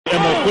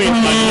Emo Queen,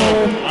 but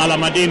no,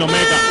 Alamadin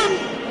Omega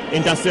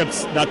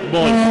intercepts that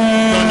ball.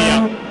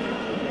 Tonya.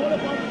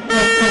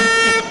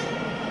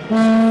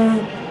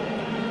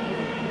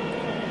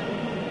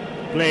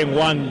 Playing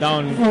one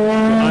down to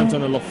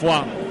Anthony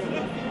Lofwa.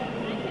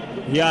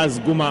 He has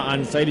Guma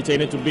and Saidi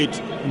Chaine to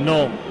beat.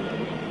 No.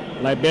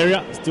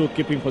 Liberia still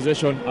keeping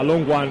possession, a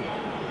long one,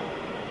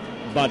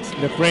 but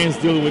the Cranes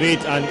deal with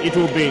it, and it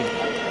will be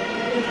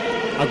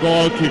a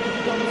goal kick.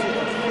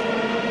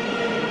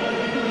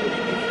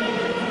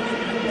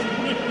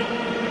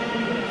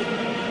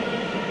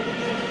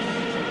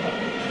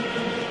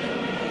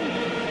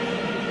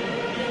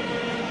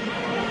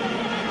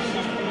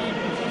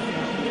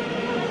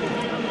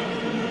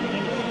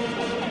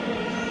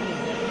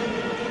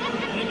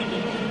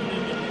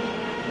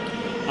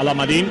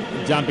 Alamadin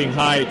jumping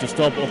high to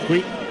stop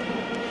Okwi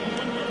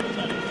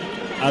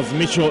as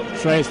Mitchell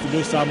tries to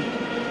do some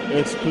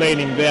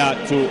explaining there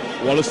to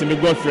Walusimi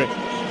Godfrey.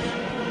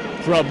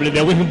 Probably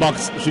the wing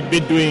backs should be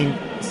doing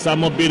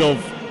some more bit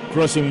of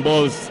crossing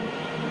balls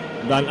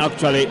than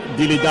actually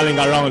dilly-dallying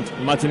around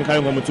Martin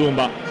Kayongo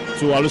Mutumba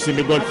to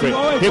Walusimi Godfrey.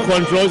 He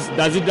controls,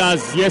 does it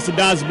does, yes it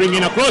does, bring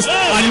in across,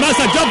 and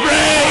Massa Joffrey,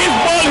 his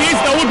ball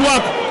hits the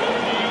woodwork.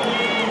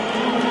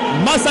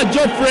 Massa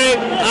Joffrey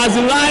as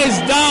he lies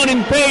down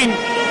in pain.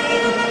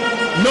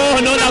 No,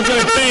 not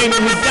actually pain.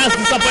 He's just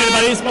disappointed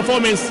by his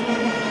performance.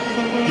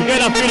 You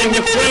get a feeling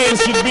the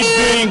Cranes should be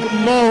doing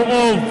more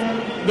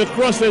of the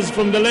crosses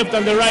from the left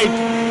and the right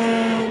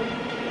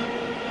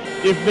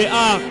if they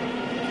are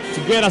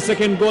to get a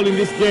second goal in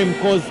this game,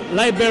 because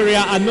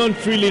Liberia are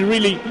not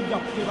really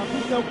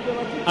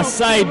a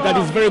side that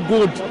is very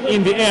good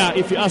in the air,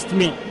 if you ask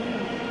me.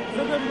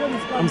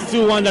 I'm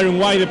still wondering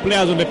why the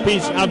players on the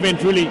pitch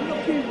haven't really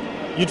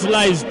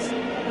utilized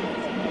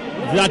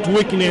that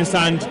weakness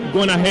and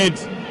gone ahead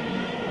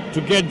to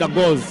get the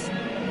goals.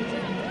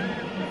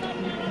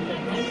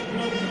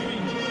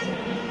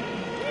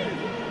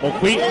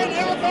 Okwi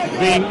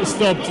being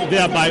stopped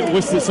there by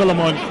Wesley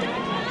Solomon,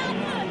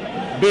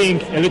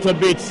 being a little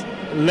bit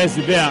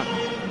lazy there.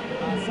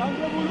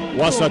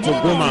 Wasa to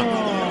Guma.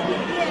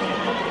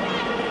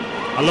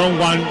 A long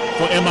one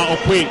for Emma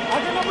Okwi,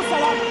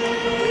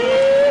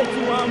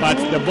 but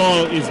the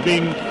ball is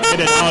being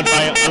headed out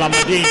by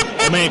Alamadin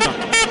Omega.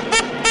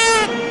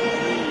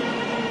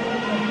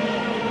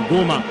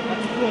 Guma.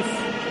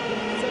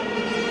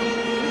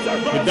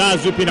 He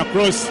does whipping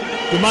across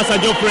to Massa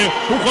Joffrey,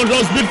 who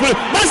controls beautifully.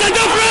 Massa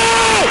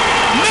Joffrey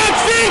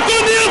makes it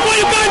 2-0 for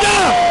Uganda.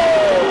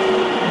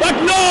 But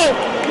no,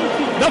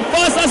 the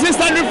first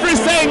assistant referee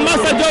saying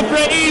Massa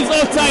Joffrey is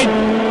outside.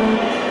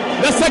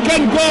 The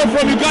second goal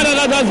from Uganda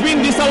that has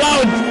been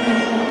disallowed.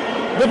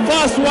 The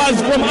first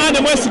was from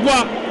Adam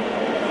Wesigwa.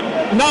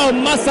 Now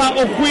Massa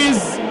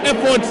Okwi's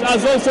effort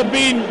has also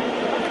been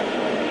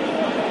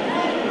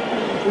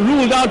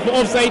ruled out for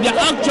offside.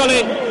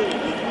 Actually,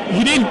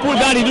 he didn't put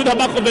that into the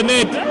back of the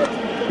net.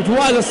 It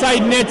was a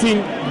side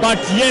netting, but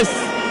yes,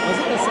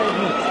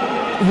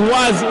 he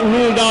was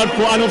ruled out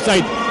for an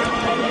offside.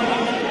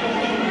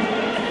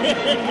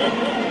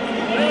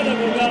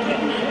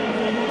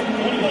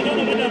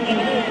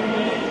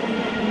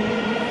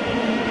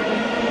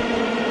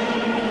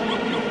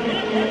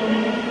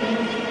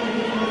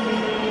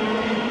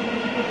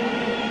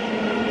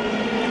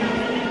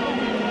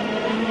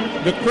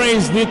 The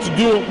Cranes need to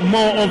do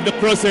more of the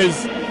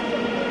crosses.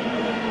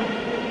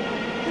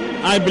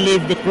 I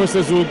believe the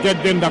crosses will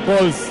get them the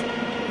goals.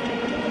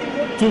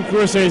 2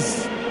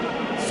 crosses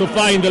so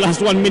far in the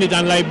last 1 minute,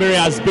 and Liberia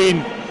has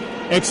been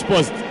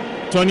exposed.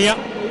 Tonya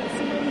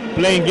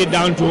playing it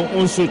down to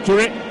Unsu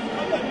Ture.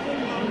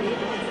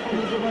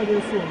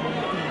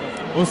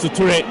 Unsu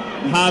Ture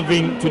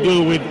having to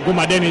deal with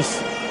Guma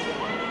Dennis,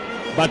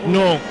 but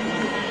no,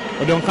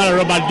 Odonkala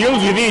Robert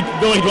deals with it,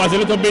 though it was a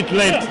little bit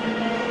late.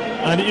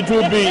 And it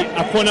will be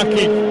a corner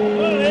kick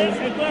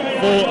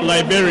for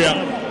Liberia.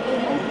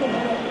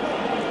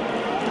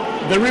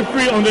 The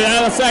referee on the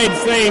other side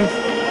saying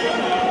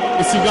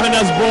it's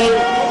Uganda's ball.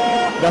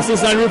 The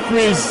assistant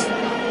referees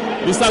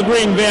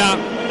disagreeing there.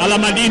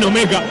 Alamadin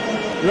Omega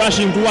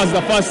rushing towards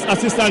the first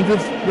assistant,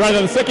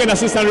 rather the second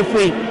assistant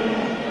referee.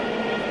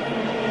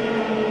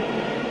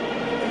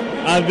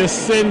 And the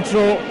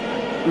central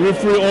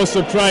referee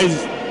also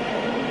tries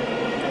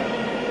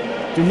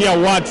to hear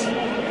what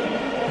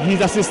his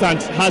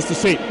assistant has to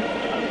say.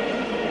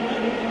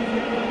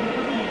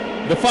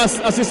 The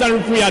first assistant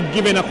referee had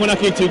given a corner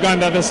kick to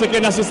Uganda. The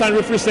second assistant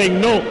referee saying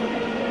no,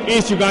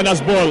 it's Uganda's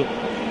ball.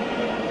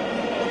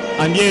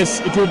 And yes,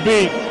 it will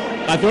be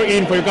a throw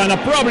in for Uganda.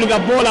 Probably the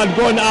ball had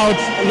gone out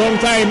a long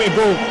time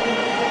ago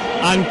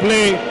and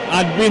play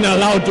had been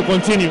allowed to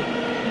continue.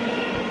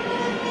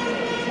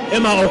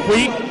 Emma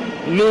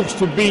Okwi looks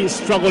to be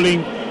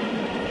struggling,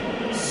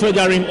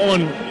 soldiering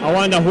on. I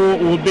wonder who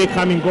will be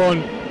coming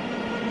on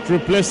to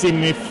replace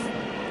him if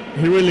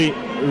he really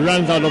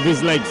runs out of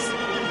his legs.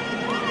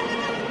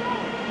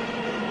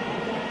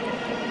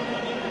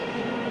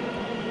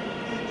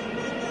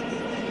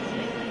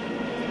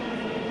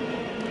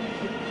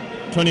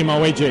 Tony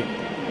Maweje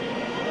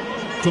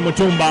to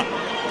Mutumba.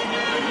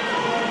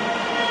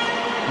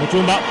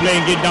 Mutumba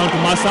playing it down to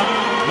Massa.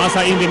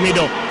 Massa in the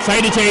middle.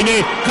 Saidi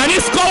Chaine. Can he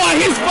score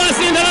his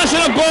first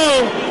international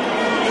goal?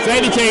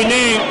 Saidi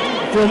Chaine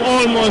from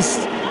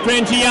almost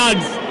 20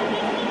 yards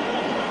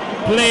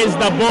plays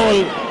the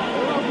ball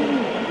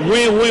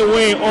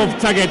way off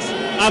target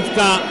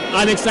after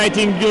an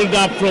exciting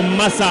build-up from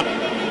Massa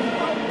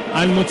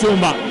and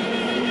Mutumba.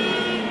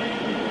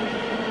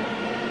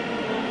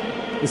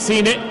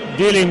 Sine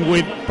dealing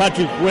with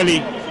Patrick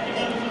Welly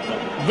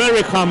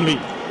very calmly.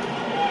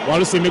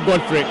 Walusimi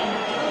Godfrey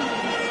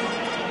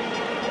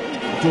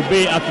to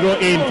be a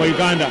throw-in for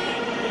Uganda.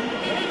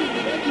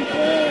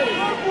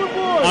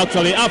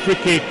 Actually,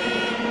 Africa.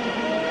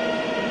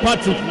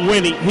 Patrick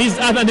Welly. His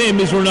other name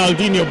is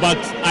Ronaldinho, but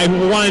I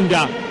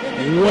wonder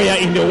where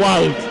in the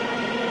world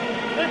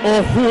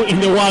or who in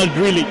the world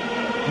really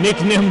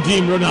nicknamed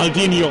him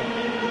Ronaldinho.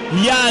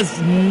 He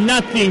has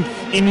nothing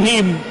in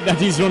him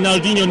that is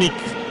Ronaldinho-nick.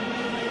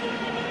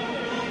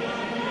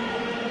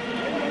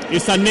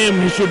 It's a name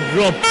he should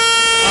drop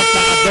after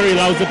a very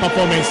lousy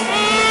performance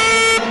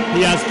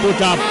he has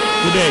put up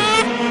today.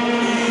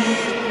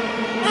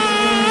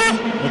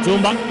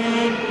 Mutumba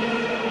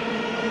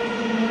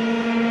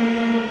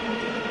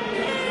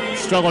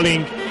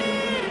struggling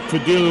to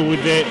deal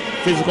with the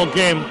physical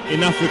game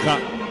in Africa.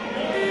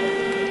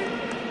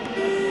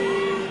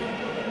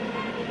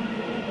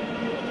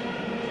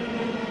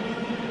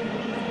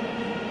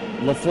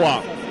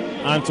 Lofua,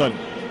 Anton,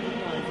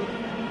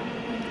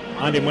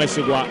 Andy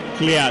Mwesigwa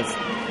clears.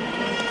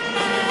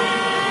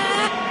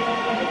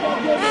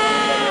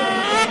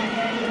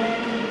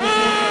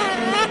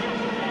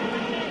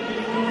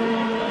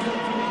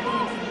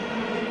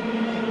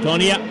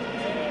 Tonia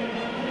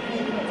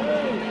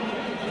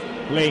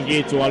playing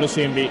it to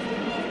Walusimbi.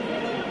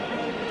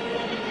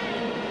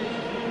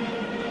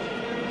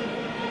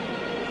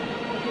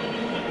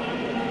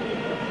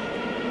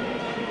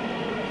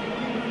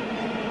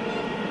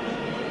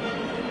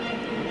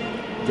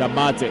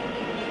 Jabate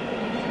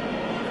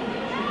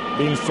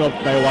being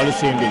stopped by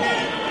Walusimbi.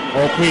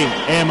 Okwi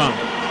Emma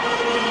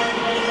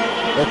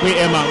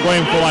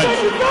going forward.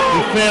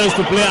 He fails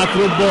to play a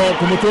through ball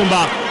to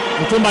Mutumba.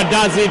 Mutumba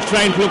does it,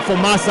 trying to look for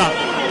Massa,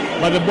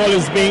 but the ball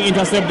is being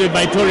intercepted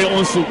by Tori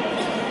Onsu.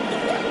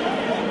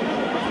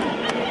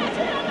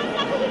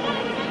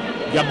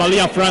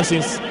 Jabalia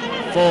Francis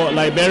for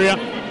Liberia.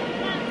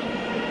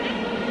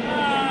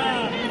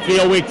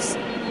 Theo Wicks.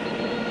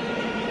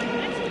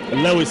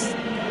 Lewis.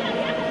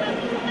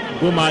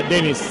 Guma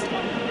Dennis.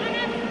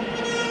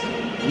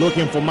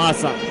 Looking for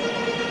Massa.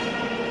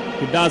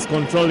 He does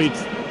control it.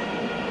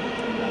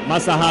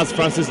 Massa has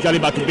Francis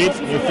Jaliba to beat.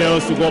 He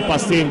fails to go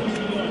past him.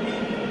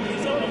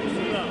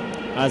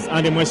 As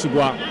Andy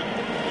Mwesigwa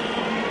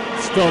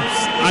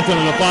stops Anton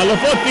Lofo.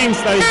 Lofo thinks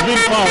that he's been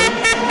fouled,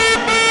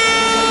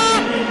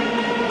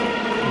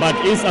 but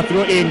it's a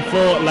throw-in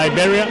for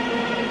Liberia.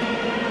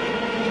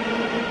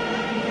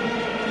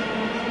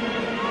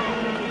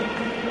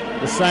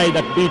 The side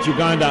that beat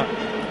Uganda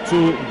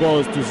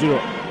 2-0.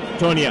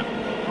 Tonia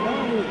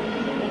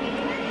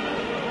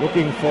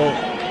looking for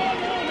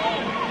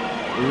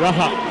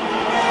Raha.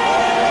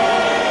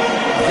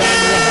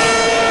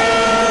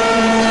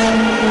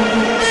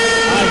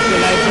 The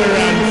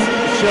Liberians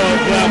show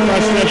their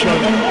frustration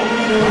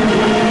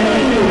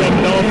from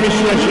the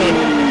officiation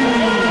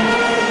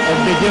of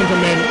the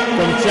gentleman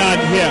from Chad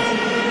here.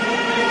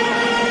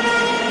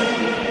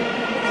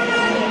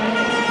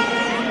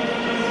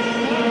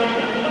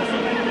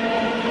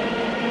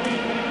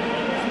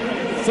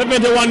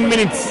 "71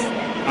 minutes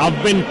have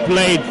been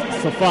played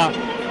so far."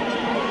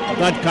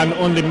 That can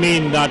only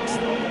mean that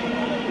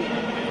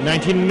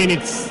 19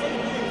 minutes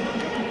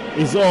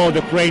is all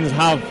the Cranes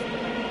have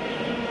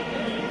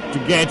to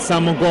get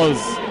some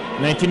goals.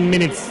 19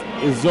 minutes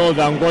is all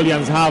the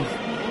Angolians have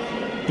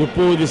to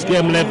pull this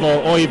game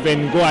level or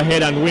even go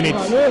ahead and win it,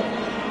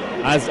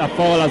 as a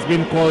foul has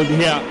been called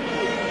here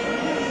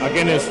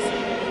against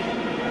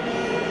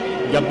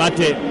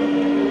Jabate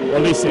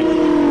Olise.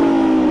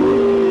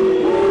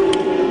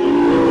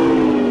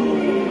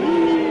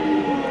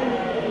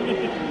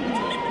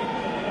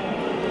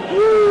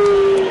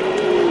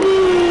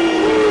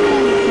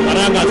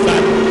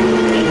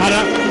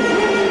 Hara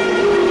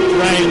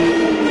trying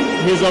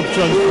his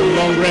options from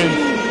long range,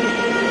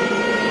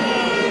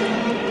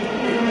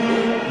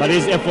 but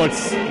his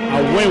efforts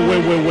are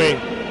way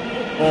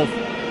off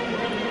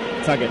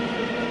target.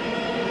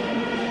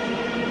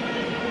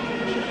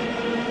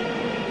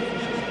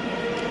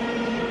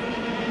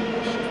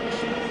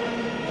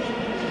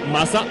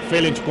 Massa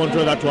failing to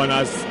control that one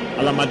as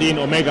Alamadine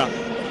Omega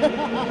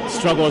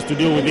struggles to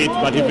deal with it,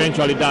 but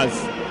eventually does.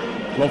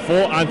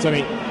 Before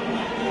Anthony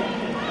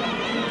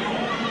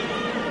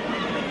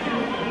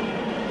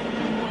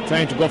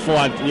trying to go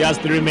forward. He has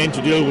 3 men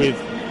to deal with,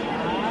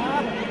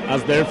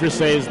 as the referee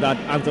says that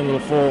Anthony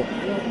Lofo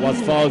was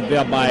fouled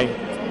there by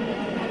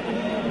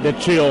the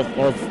trio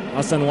of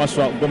Hassan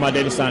Waswa, Goma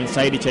Dennis and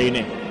Saidi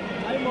Chaine.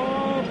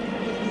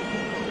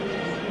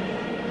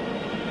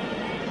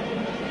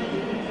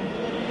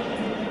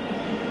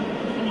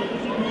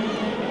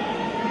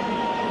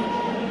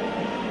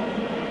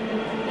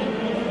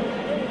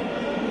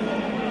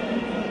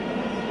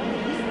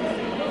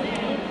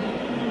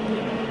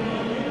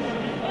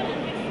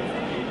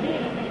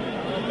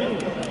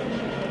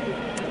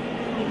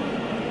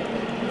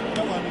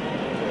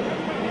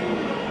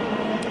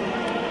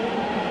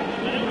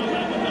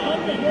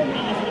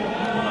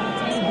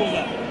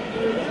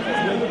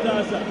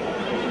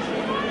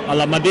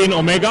 Alamadine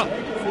Omega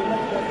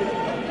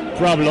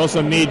probably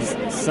also needs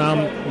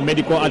some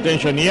medical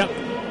attention here.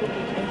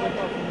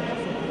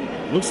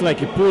 Looks like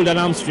he pulled an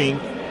hamstring,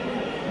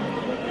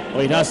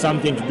 or it has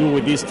something to do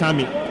with his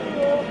tummy.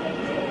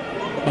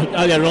 But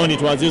earlier on,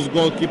 it was his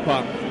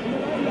goalkeeper,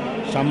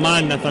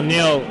 Shaman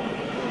Nathaniel,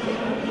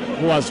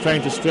 who was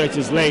trying to stretch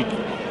his leg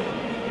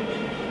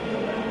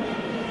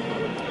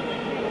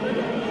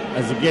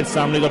as he gets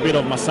some little bit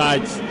of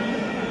massage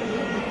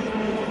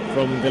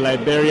from the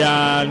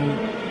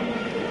Liberian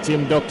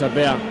team doctor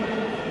there,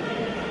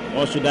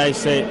 or should I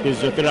say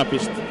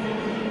physiotherapist.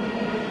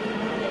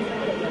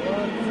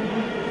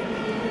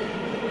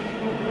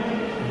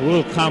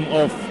 Will come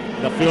off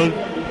the field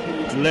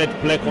to let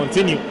play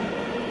continue.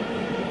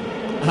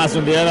 As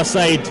on the other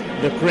side,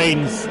 the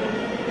Cranes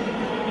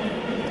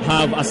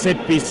have a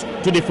set piece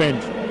to defend.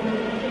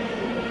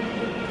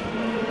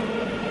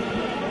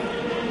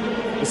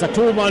 It's a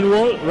 2-man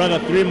wall, rather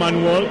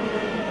 3-man wall,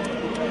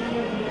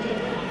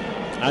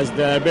 as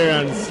the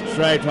Liberians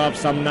try to have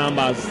some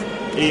numbers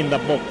in the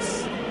box.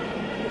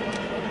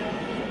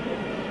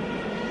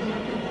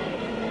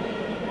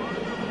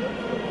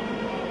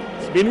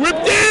 Been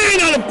whipped in,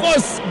 and of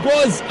course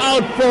goes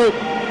out for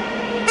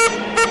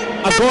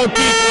a goal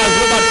kick as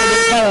Robert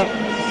Odonkara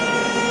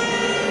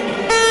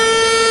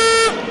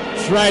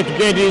tried to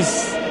get his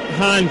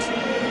hand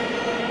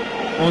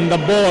on the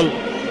ball,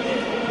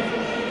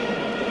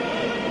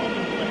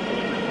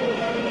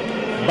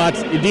 but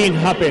it didn't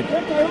happen.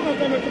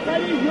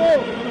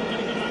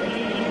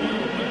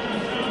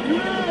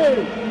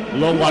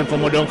 Long one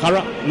from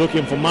Odonkara,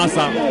 looking for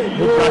Massa,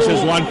 who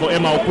crashes one for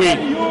Emma Okwi,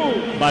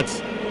 but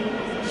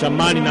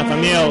Shamani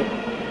Nathaniel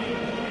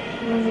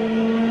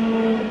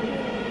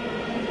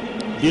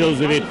deals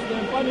with it.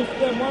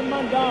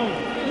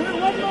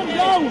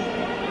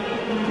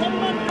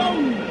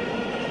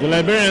 The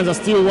Liberians are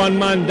still 1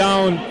 man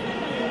down,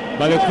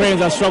 but the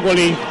Cranes are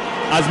struggling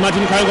as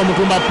Martin Karenga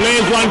Mutumba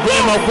plays one for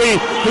Emma Okwi.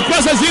 He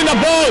crosses in the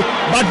ball,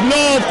 but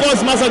no, of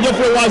course, Massa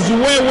Joffrey was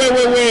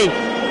way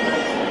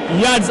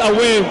yards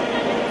away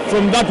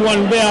from that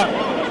one there.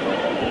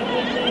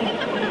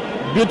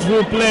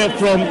 Beautiful play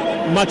from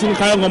Martin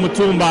Kayongo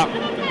Mutumba,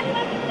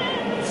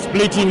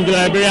 splitting the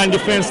Liberian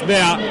defense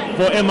there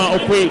for Emma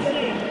Okwi,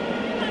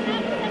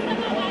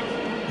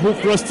 who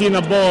crossed in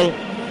a ball,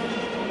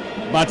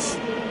 but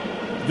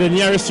the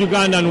nearest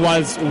Ugandan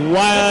was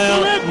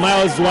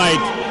miles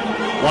wide.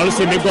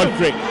 Waluseme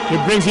Godfrey, he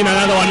brings in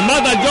another one.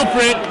 Mother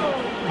Joffrey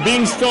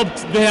being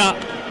stopped there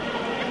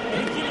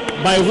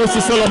by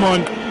Wusi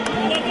Solomon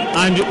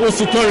and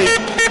Usi Tori,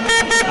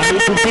 and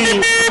it will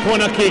be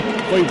corner kick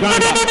for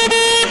Uganda.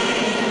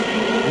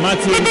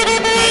 Martin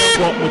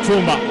Kayongo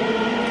Mutumba.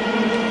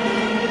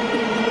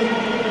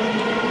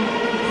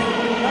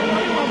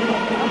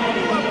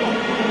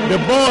 The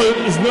ball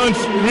is not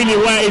really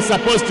where it's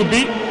supposed to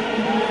be,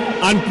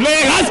 and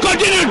play has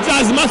continued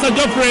as Massa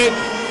Joffrey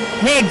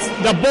heads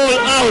the ball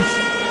out.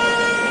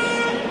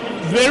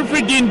 The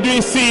referee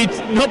didn't see it,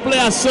 no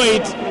player saw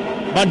it,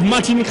 but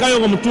Martin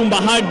Kayongo Mutumba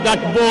had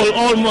that ball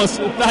almost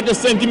 30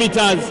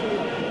 centimeters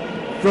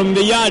from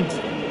the yard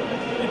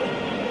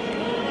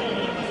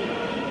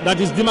that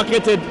is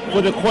demarcated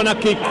for the corner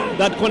kick.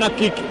 That corner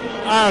kick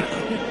arc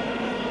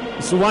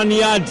is 1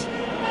 yard.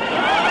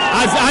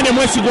 As Ane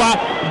Mwesigwa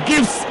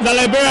gives the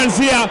Liberians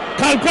here,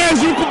 Kalkens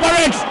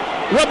recuperates.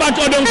 Robert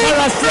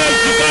Odonkara says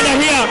Uganda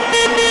here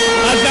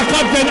as the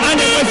captain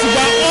Ane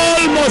Mwesigwa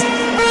almost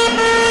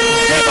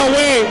gave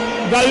away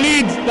the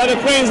lead that the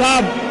Cranes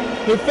have.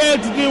 He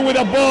failed to deal with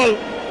the ball,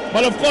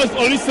 but of course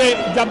Olise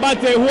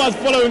Jabate, who was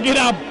following it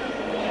up,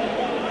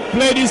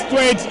 played it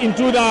straight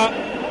into the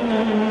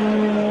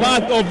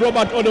path of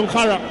Robert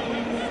Odonkara.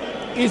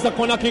 It's a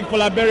corner kick for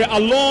Liberia, a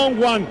long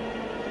one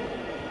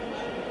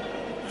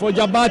for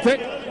Jabate.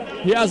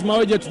 He has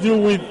Maweje to deal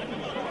with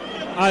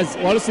as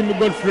Walusimi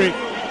Godfrey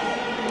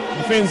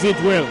defends it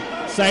well.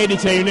 Saidi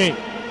Chayune,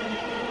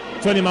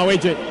 Tony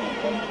Maweje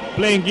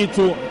playing it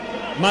to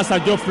Massa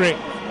Joffrey,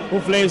 who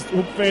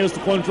fails to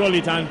control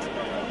it, and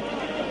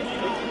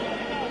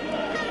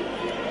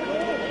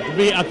it will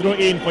be a throw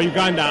in for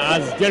Uganda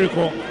as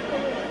Jericho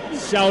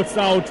shouts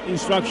out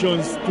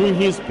instructions to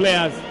his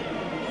players.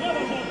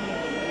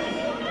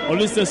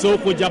 Olise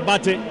Soko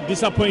Jabate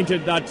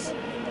disappointed that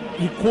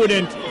he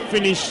couldn't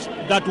finish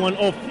that one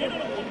off.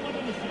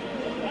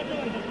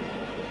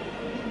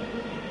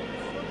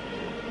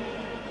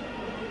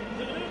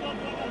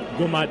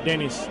 Goma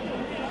Dennis.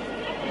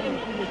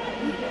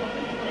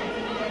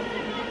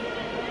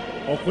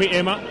 Okwi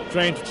Emma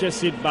trying to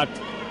chase it, but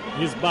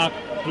his back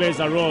plays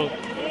a role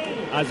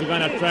as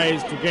Uganda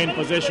tries to gain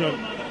possession,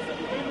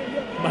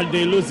 but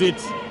they lose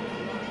it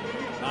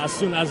as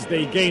soon as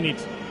they gain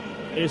it.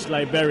 It's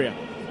Liberia.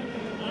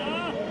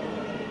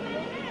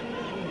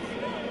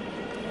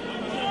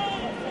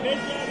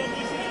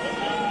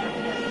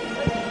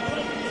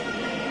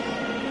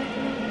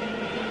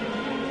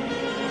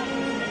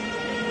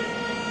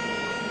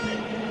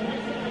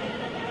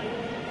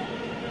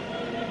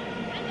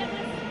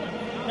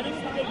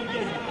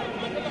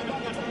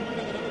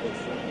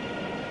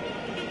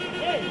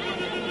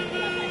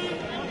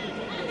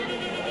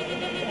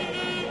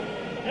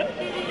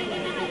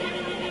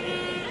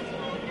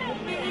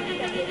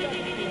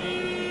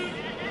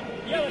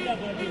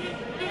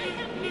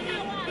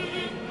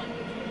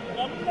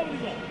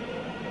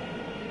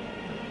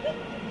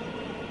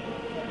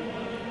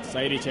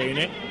 Saidi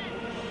Chaine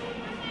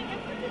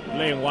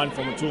playing one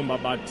for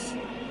Mutumba, but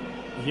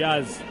he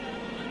has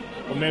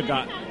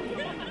Omega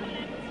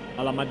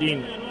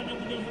Alamadin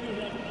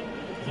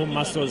who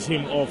muscles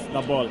him off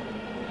the ball.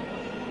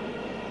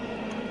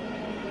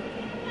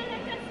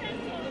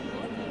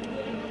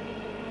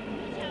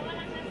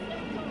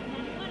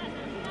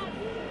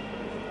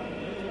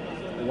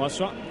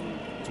 Waswa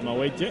to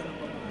Maweje,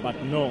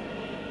 but no,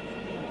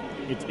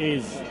 it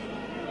is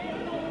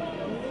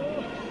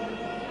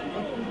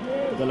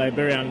the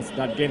Liberians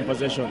that gain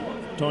possession.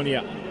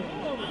 Tonia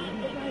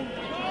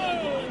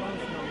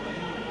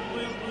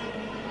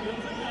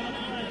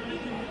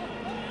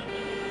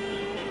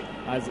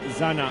as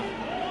Zana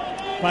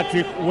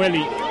Patrick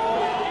Welly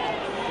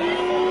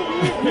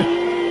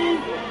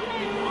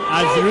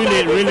has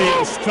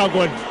really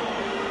struggled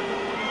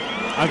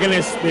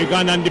against the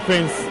Ugandan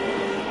defense,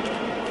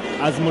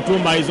 as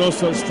Mutumba is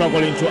also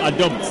struggling to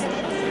adapt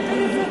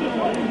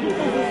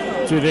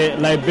to the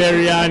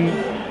Liberian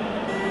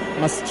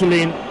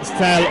masculine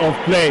style of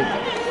play,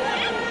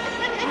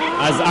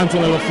 as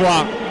Anthony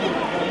Lafroy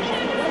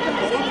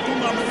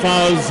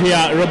fouls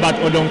here Robert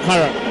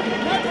Odonkara.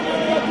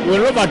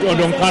 When Robert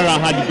Odonkara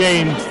had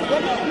gained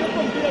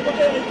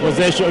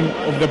possession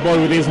of the ball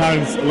with his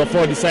hands,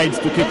 Lafroy decides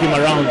to kick him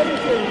around.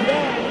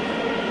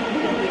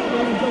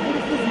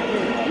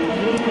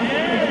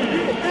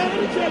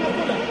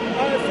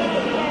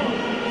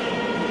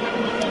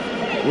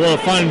 Well,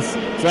 fans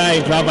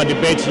trying to have a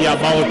debate here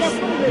about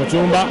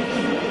Mutumba.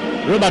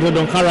 Robert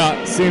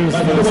Odonkara seems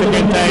for the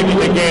second time in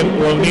the game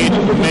will need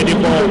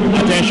medical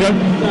attention.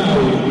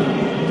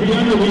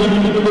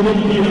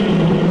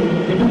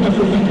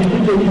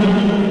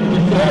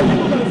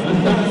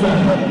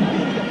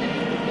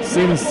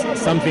 Seems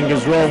something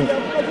is wrong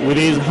with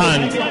his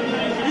hand.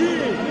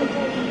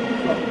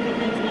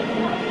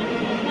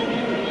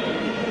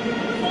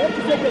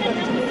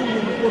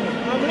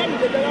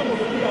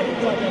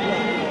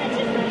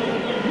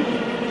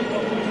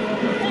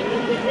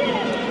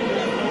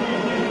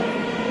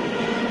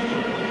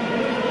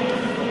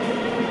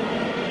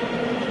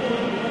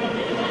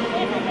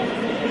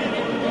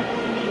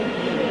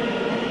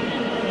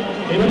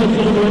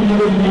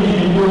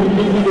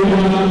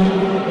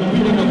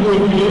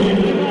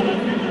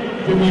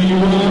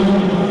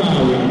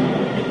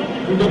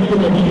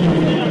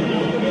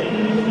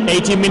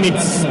 $80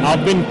 minutes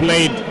have been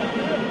played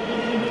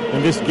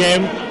in this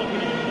game.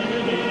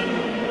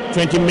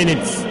 20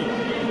 minutes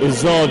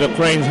is all the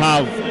Cranes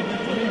have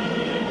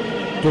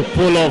to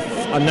pull off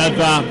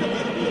another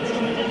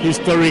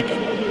historic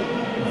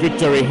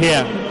victory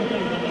here.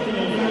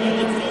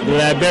 The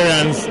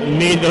Liberians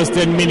need those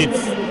 10 minutes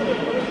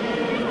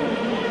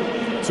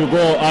to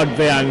go out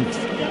there and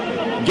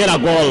get a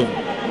goal.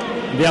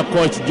 Their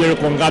coach Jerry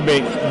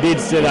Kongabe did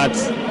say that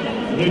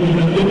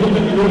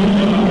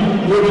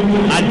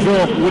a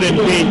draw wouldn't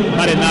be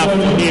bad enough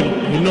for him.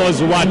 He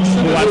knows what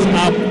he was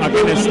up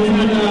against,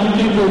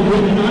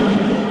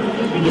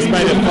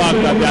 despite the fact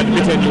that they had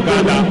beaten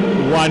Uganda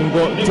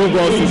 2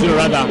 goals to 0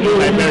 rather in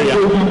Liberia.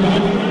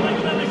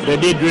 They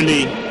did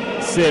really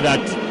say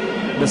that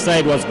the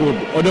side was good.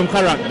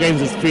 Odonkara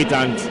gains his feet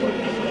and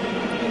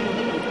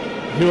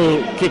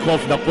he'll kick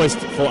off the quest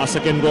for a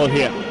second goal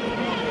here,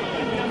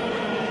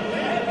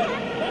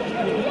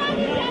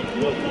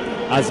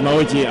 as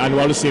Maweji and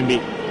Walusimbi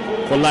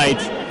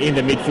collide in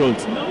the midfield.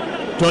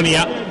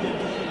 Tonia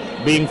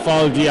being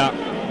fouled here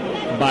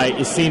by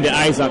Isinde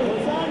Isaac,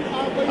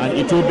 and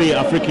it will be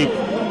a free kick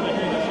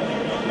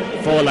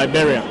for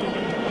Liberia.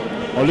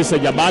 Olise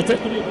Jabate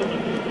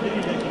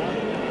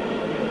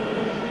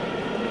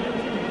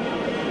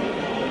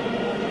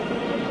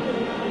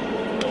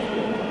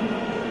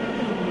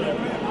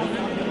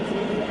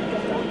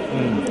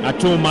a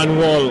two-man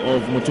wall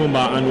of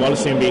Mutumba and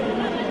Walusimbi.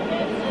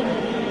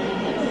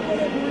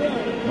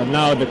 But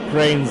now the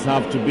Cranes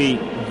have to be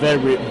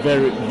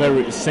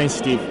very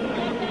sensitive,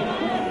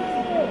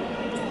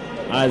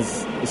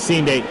 as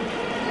Isinde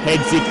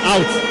heads it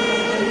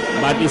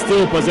out, but it's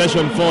still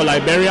possession for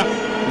Liberia.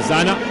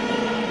 Zana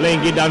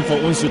playing it down for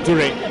Unsu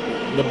Ture.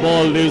 The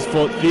ball lives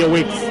for 3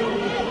 weeks,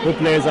 who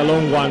plays a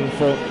long one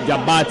for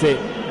Jabate.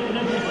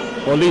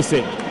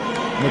 Olise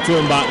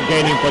Mutumba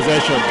gaining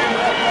possession,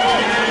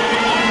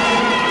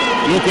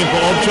 looking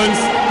for options.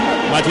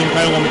 Martin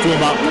Kayonga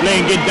Mutumba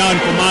playing it down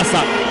for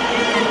Massa.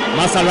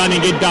 Massa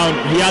running it down.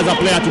 He has a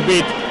player to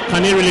beat.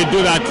 Can he really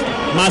do that?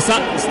 Massa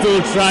still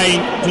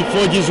trying to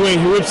forge his way.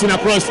 He whips in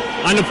across,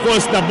 and of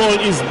course the ball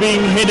is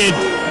being headed,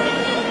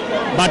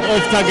 but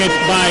off target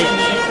by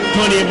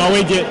Tony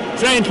Maweje.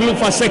 Trying to look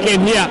for a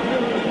second here.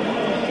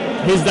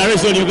 He's the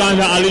reason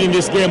Uganda are leading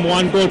this game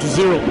 1 goal to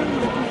 0.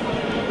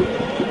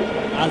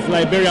 As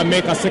Liberia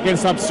make a second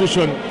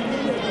substitution,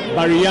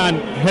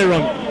 Barian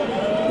Heron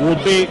will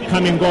be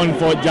coming on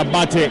for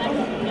Jabate.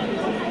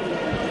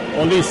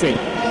 Olise.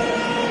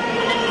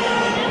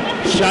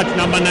 Shot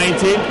number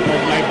 19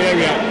 of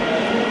Liberia,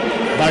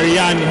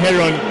 Barian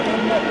Heron,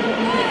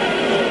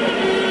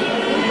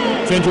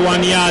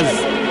 21 years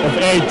of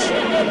age.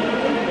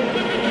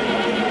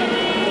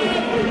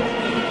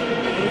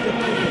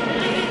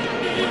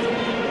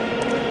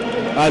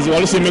 as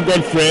Walusimi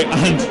Godfrey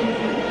and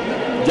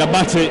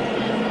Jabate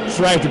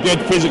try to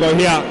get physical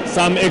here.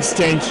 Some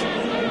exchange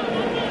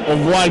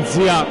of words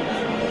here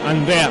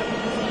and there.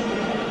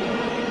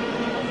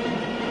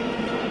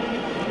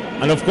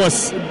 And of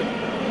course,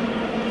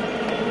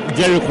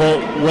 Jericho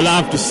will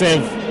have to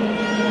save.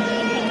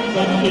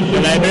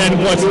 The Liberian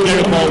coach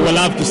Jericho will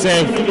have to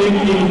save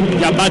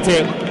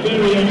Jabate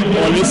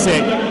Olise.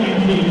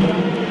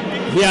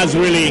 He has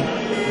really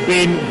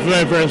been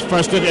very, very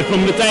frustrated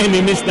from the time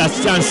he missed that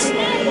chance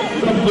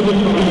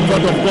in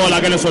front of goal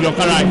against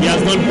Olokara. He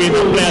has not been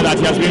the player that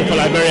he has been for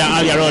Liberia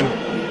earlier on.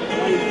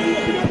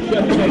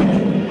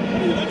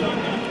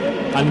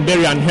 And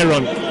Berian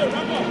Heron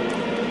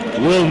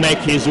will make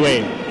his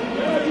way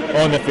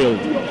on the field.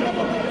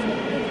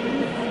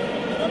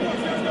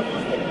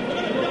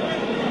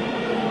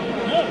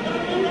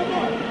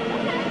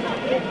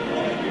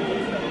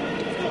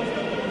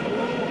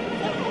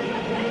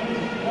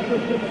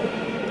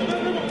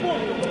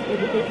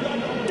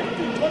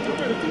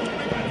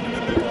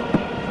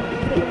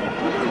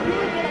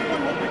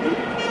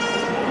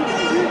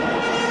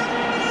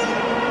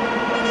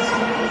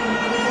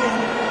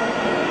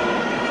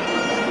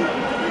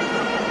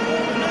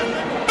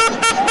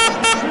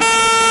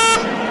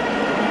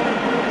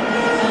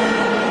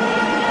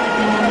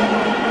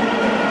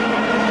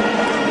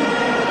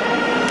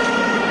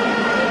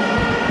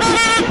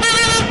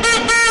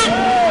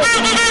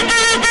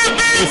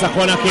 It's a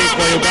corner kick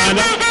for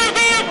Uganda.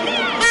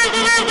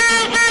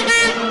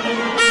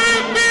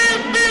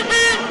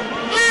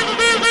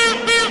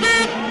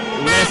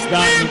 Less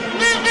than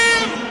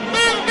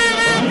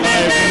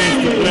 5 minutes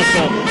to play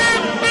for.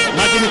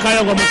 Martin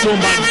Kayongo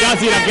Mutumba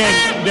does it again.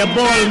 The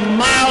ball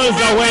miles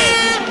away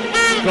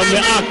from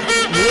the arc.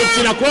 Moves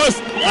in across,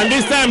 and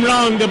this time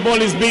round the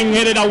ball is being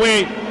headed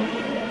away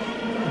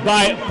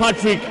by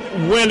Patrick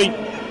Welly.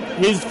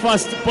 His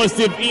first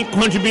positive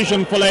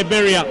contribution for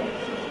Liberia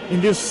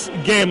in this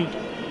game.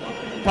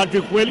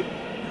 Patrick Welly.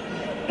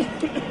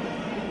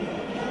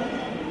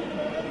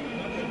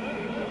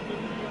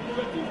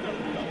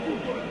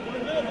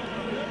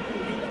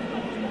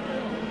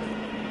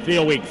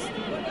 Theo Weeks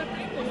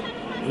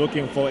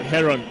looking for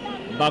Heron.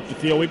 Back to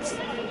Theo Weeks,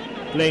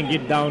 playing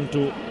it down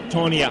to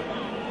Tonia.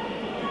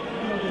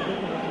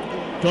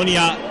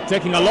 Tonia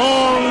taking a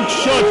long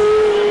shot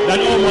that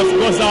almost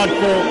goes out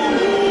for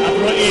a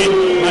throw in,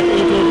 but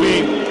it will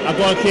be a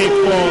goal kick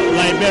for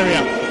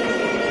Liberia.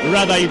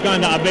 Rather,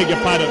 Uganda, I beg your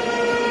pardon.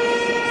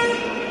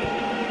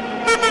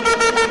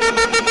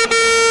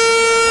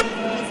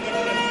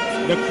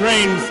 The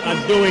Cranes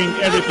are doing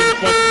everything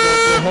possible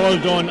to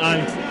hold on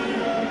and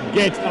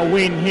get a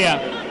win here.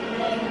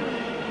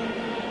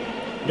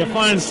 The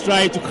fans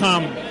try to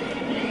come.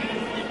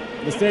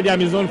 The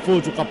stadium is not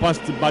full to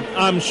capacity, but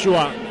I'm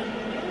sure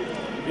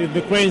if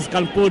the Cranes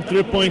can put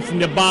 3 points in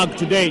the bag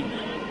today,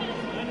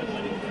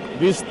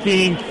 this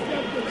thing,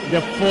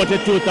 the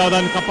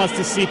 42,000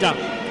 capacity seater,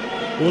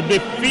 will be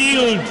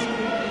filled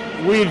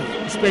with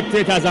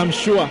spectators, I'm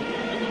sure.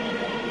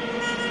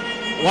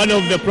 One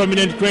of the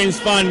prominent Cranes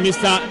fans,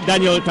 Mr.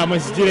 Daniel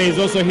Tamasjire, is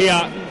also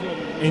here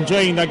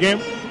enjoying the game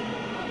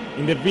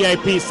in the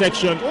VIP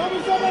section.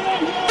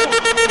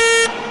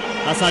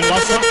 Hassan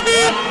Wasso,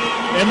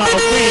 Emma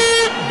Okwi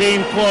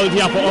being called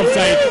here for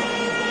offside.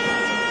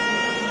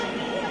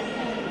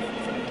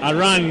 A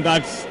run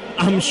that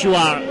I'm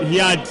sure he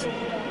had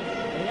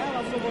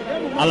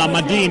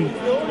Alamadin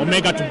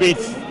Omega to beat,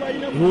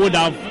 who would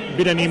have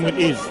beaten him with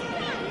ease.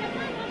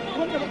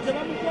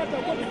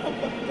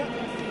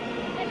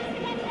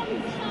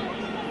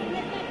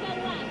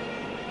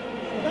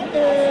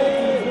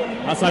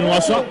 Hassan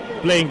Wasso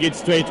playing it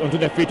straight onto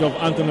the feet of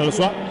Anthony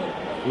Luswa.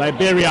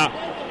 Liberia,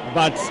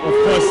 but of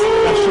course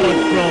the shot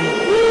from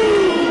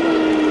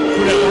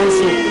Kure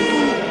also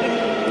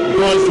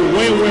goes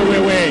way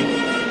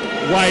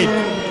wide,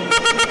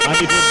 and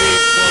it will be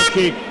a goal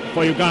kick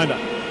for Uganda.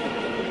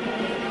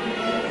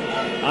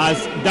 As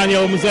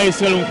Daniel Muzai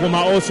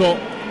Selunkuma also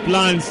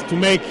plans to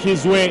make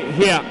his way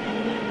here.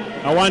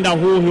 I wonder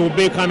who he will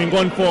be coming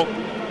on for.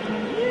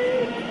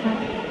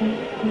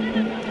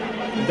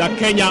 The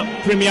Kenya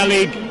Premier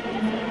League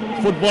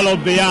Football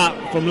of the Year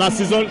from last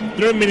season.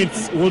 3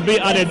 minutes will be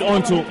added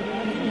onto.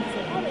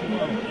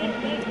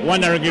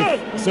 Wondering if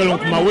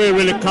Selunkuma will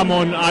really come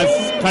on as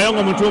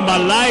Kayongo Mutumba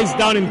lies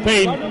down in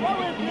pain.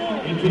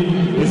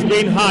 It's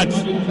been hard.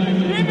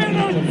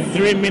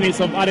 3 minutes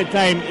of added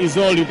time is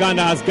all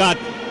Uganda has got.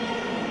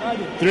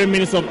 3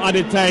 minutes of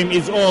added time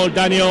is all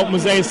Daniel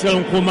Muzai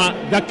Selunkuma,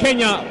 the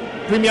Kenya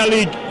Premier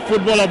League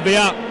Football of the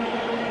Year,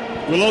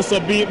 will also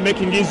be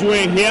making his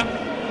way here.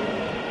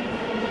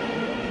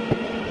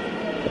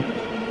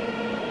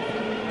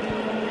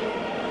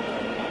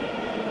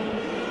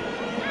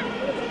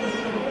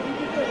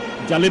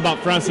 Jaliba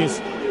Francis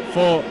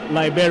for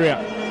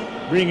Liberia,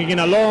 bringing in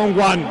a long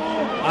one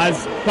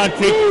as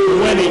Patrick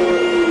Welly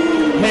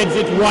heads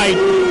it wide.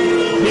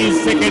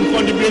 His second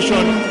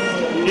contribution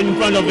in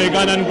front of the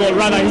Ugandan goal,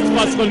 rather his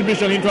first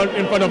contribution in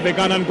front of the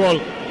Ugandan goal,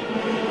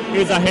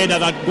 is a header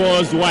that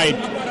goes wide.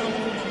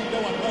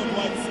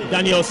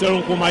 Daniel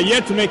Serunkuma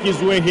yet to make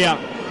his way here.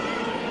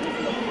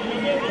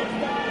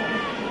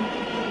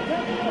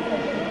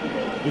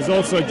 He's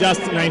also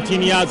just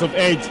 19 years of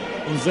age.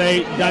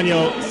 Mzee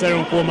Daniel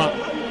Serunkuma.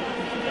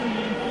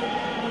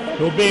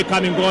 He'll be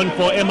coming on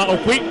for Emma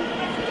Okwi,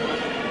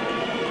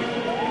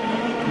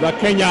 the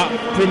Kenya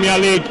Premier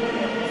League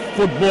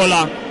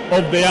footballer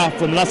of the year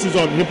from last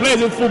season. He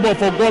plays in football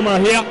for Goma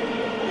here.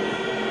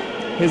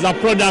 He's a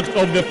product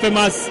of the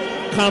famous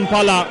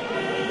Kampala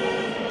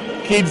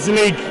Kids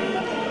League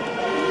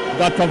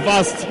that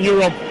traversed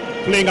Europe,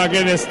 playing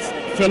against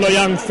fellow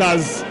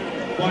youngsters,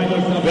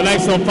 the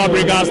likes of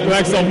Fabregas, the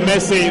likes of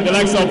Messi, the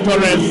likes of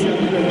Torres,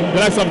 the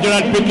likes of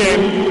Gerard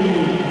Piqué.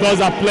 Those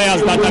are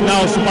players that are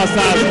now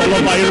superstars all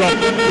over Europe.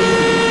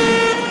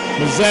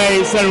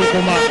 Mzee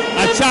Serunkuma,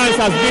 a chance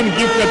has been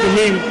gifted to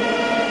him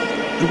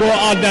to go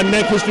out there and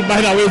make history. By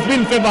the way, he's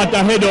been favored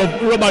ahead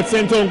of Robert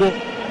Sentongo,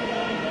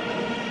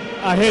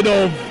 ahead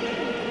of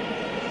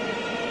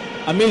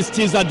Amis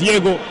Chiza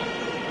Diego.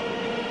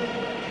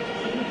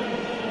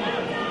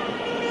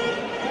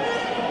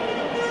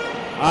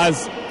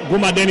 As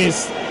Guma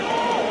Dennis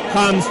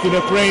comes to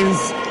the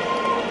Cranes'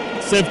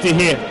 safety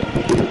here.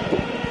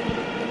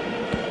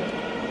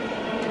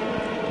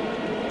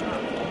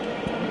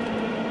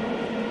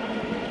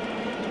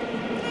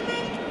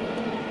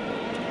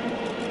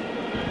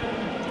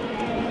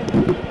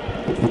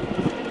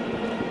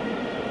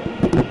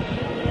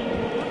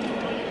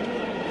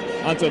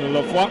 Anthony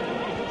Lofwa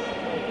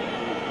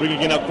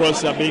bringing in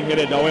across, being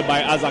headed away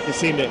by Isaac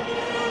Isinde.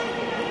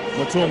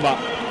 Mutumba.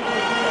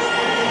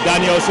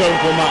 Daniel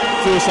Serunkuma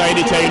to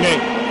Saidi Chaine.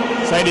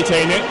 Saidi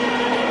Chaine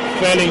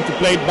failing to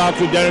play it back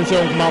to Darren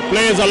Serunkuma.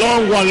 Plays a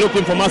long one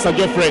looking for Masa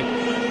Joffrey,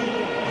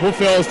 who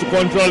fails to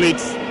control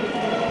it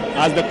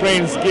as the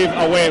Cranes give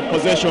away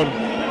possession.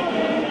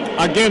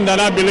 A game that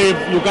I believe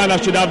Uganda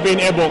should have been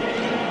able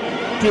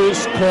to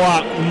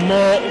score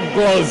more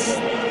goals,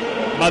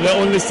 but they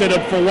only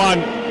settled for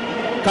one,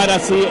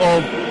 courtesy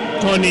of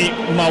Tony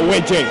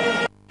Maweje.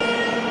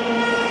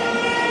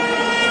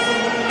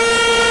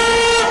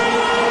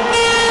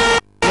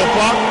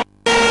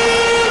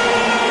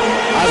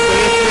 As the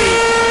referee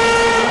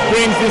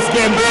brings this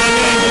game to an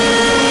end,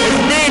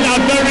 it's been a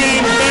very,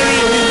 very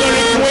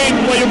historic win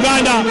for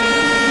Uganda.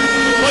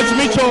 Coach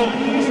Mitchell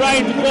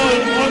trying to call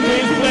onto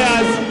his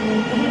players,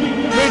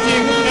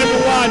 greeting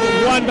everyone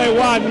one by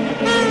one,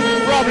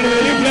 probably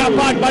the nuclear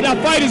part, but a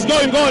fight is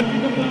going on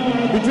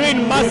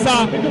between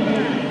Massa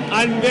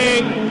and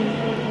the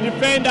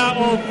defender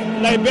of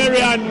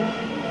Liberian,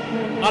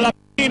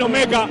 Alapin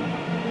Omega.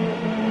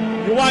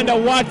 You wonder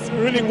what's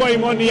really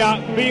going on here,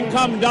 being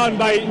calmed down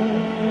by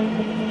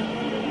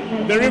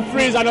the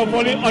referees and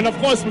of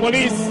course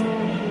police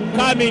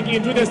coming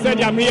into the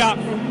stadium here.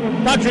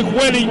 Patrick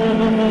Welly,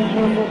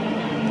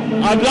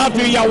 I'd love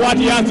to hear what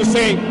he has to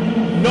say.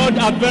 Not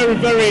a very,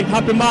 very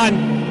happy man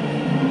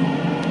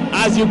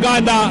as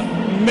Uganda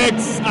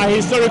makes a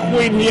historic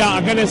win here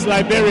against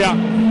Liberia.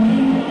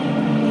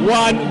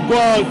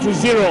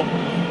 1-0.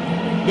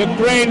 The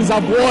Cranes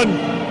have won.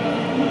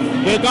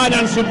 The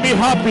Ugandans should be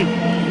happy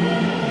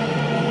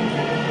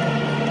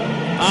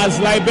as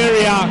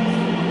Liberia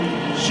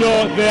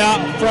show their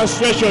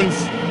frustrations.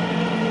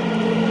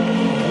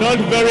 Not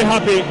very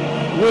happy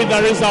with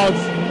the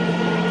results.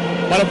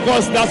 But of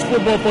course, that's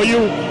football for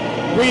you.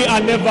 We are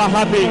never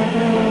happy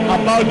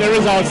about the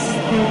results.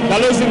 The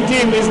losing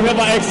team is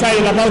never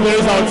excited about the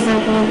results.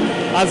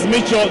 As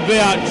Mitchell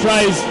there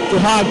tries to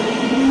hug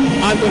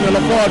Anthony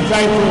Laford,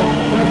 trying to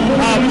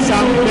have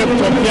some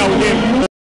depth of here with him.